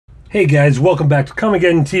Hey guys, welcome back to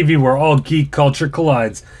Comicgeddon TV, where all geek culture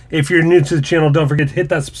collides. If you're new to the channel, don't forget to hit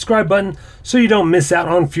that subscribe button so you don't miss out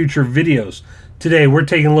on future videos. Today we're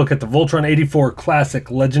taking a look at the Voltron 84 Classic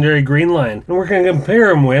Legendary Green Lion, and we're going to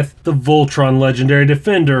compare him with the Voltron Legendary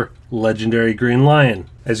Defender Legendary Green Lion.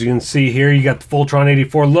 As you can see here, you got the Voltron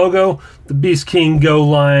 84 logo, the Beast King Go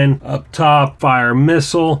line up top, fire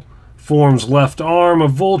missile, forms left arm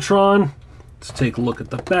of Voltron. Let's take a look at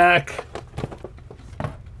the back.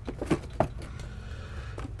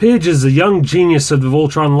 Pidge is a young genius of the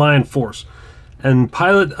Voltron Lion Force and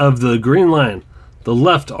pilot of the Green Lion, the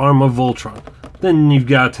left arm of Voltron. Then you've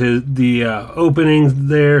got the openings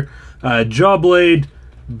there, jaw blade,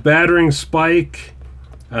 battering spike,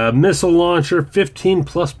 missile launcher, 15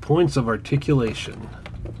 plus points of articulation.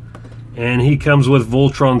 And he comes with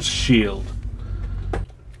Voltron's shield.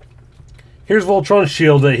 Here's Voltron's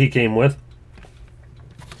shield that he came with.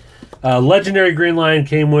 Legendary Green Lion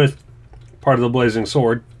came with part of the Blazing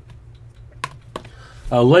Sword.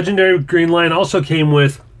 Legendary Green Lion also came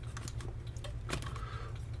with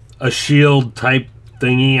a shield type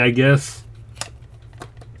thingy, I guess,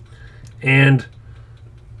 and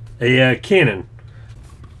a cannon.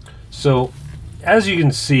 So, as you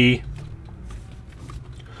can see,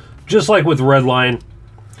 just like with Red Lion,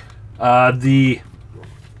 the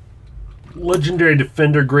Legendary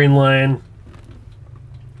Defender Green Lion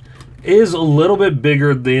is a little bit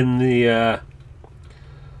bigger than the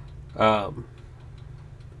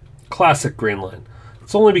Classic Green Lion.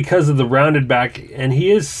 It's only because of the rounded back, and he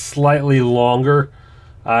is slightly longer.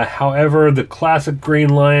 However, the Classic Green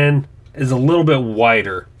Lion is a little bit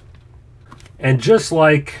wider. And just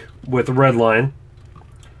like with Red Lion,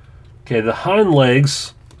 okay, the hind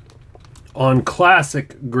legs on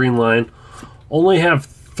Classic Green Lion only have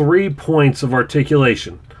 3 points of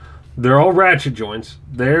articulation. They're all ratchet joints.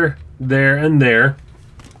 There, and there.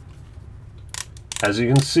 As you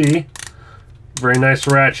can see, very nice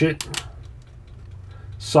ratchet.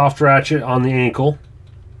 Soft ratchet on the ankle.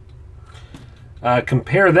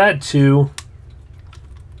 Compare that to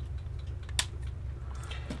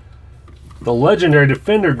the Legendary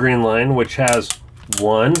Defender Green Lion, which has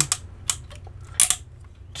 1,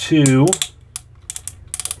 2,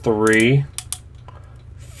 3,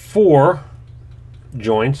 4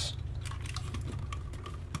 joints.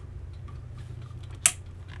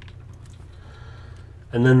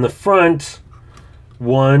 And then the front,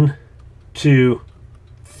 1, 2,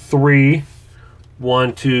 3,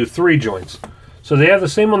 1, 2, 3 joints. So they have the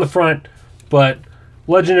same on the front, but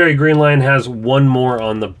Legendary Green Lion has 1 more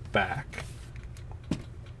on the back.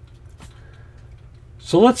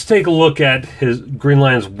 So let's take a look at his Green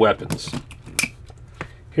Lion's weapons.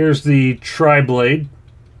 Here's the Tri-Blade,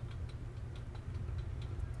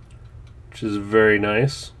 which is very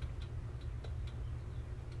nice.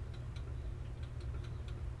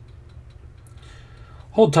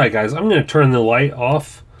 Hold tight, guys. I'm going to turn the light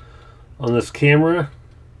off on this camera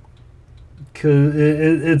because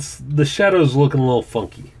it's the shadow's looking a little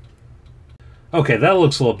funky. Okay, that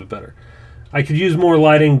looks a little bit better. I could use more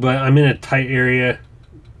lighting, but I'm in a tight area.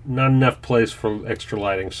 Not enough place for extra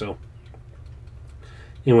lighting, so.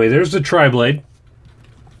 Anyway, there's the Tri-Blade.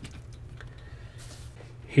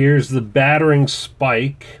 Here's the battering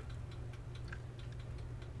spike.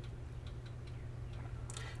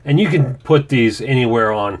 And you can put these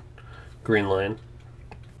anywhere on Green Lion.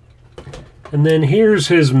 And then here's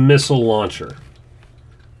his missile launcher.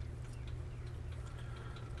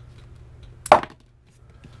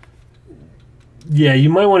 Yeah, you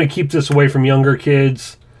might want to keep this away from younger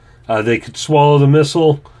kids. They could swallow the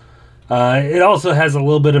missile. It also has a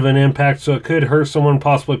little bit of an impact, so it could hurt someone,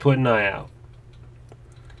 possibly put an eye out.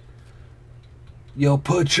 Yo,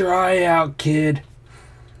 put your eye out, kid.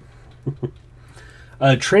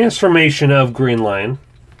 Transformation of Green Lion.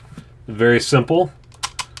 Very simple.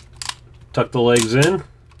 Tuck the legs in,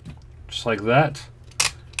 just like that.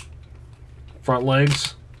 Front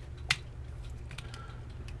legs.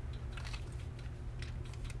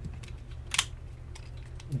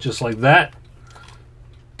 Just like that.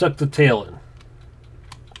 Tuck the tail in.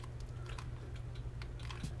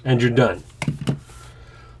 And you're done.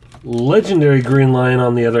 Legendary Green Lion,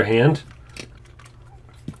 on the other hand.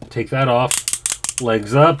 Take that off.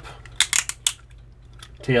 Legs up,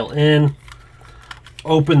 tail in,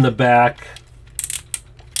 open the back,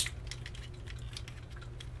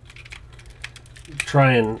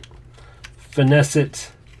 try and finesse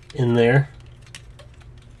it in there.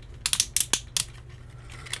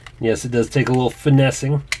 Yes, it does take a little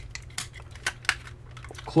finessing.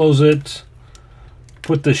 Close it,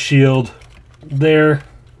 put the shield there,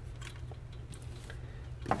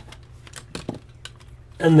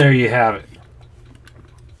 And there you have it.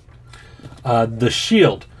 The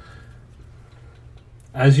shield.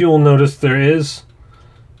 As you will notice, there is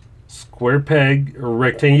square peg or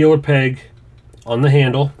rectangular peg on the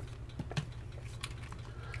handle.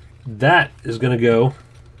 That is going to go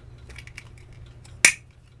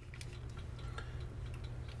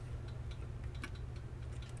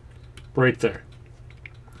right there.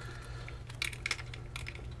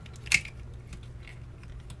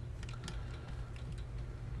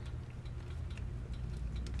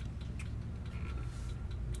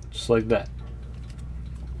 Just like that.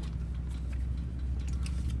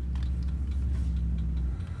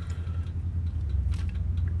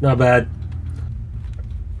 Not bad.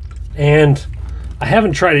 And I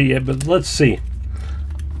haven't tried it yet, but let's see.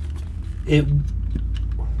 It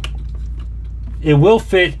will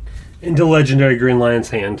fit into Legendary Green Lion's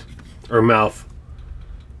hand or mouth.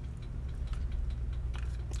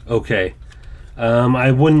 Okay.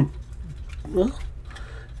 I wouldn't. Well,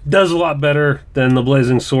 does a lot better than the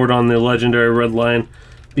Blazing Sword on the Legendary Red Lion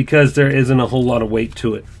because there isn't a whole lot of weight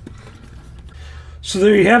to it. So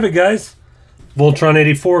there you have it, guys. Voltron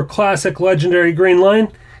 84 Classic Legendary Green Lion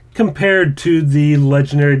compared to the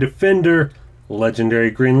Legendary Defender Legendary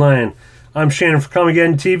Green Lion. I'm Shannon for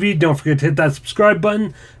Comicgeddon TV. Don't forget to hit that subscribe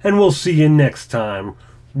button, and we'll see you next time,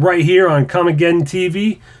 right here on Comicgeddon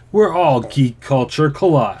TV, where all geek culture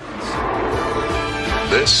collides.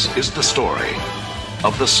 This is the story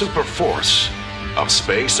of the super force of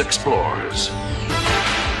space explorers.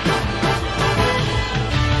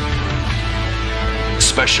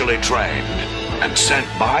 Specially trained and sent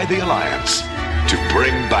by the Alliance to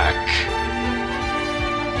bring back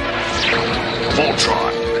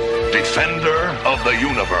Voltron, Defender of the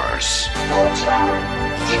Universe. Voltron,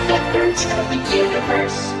 Defenders of the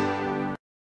Universe.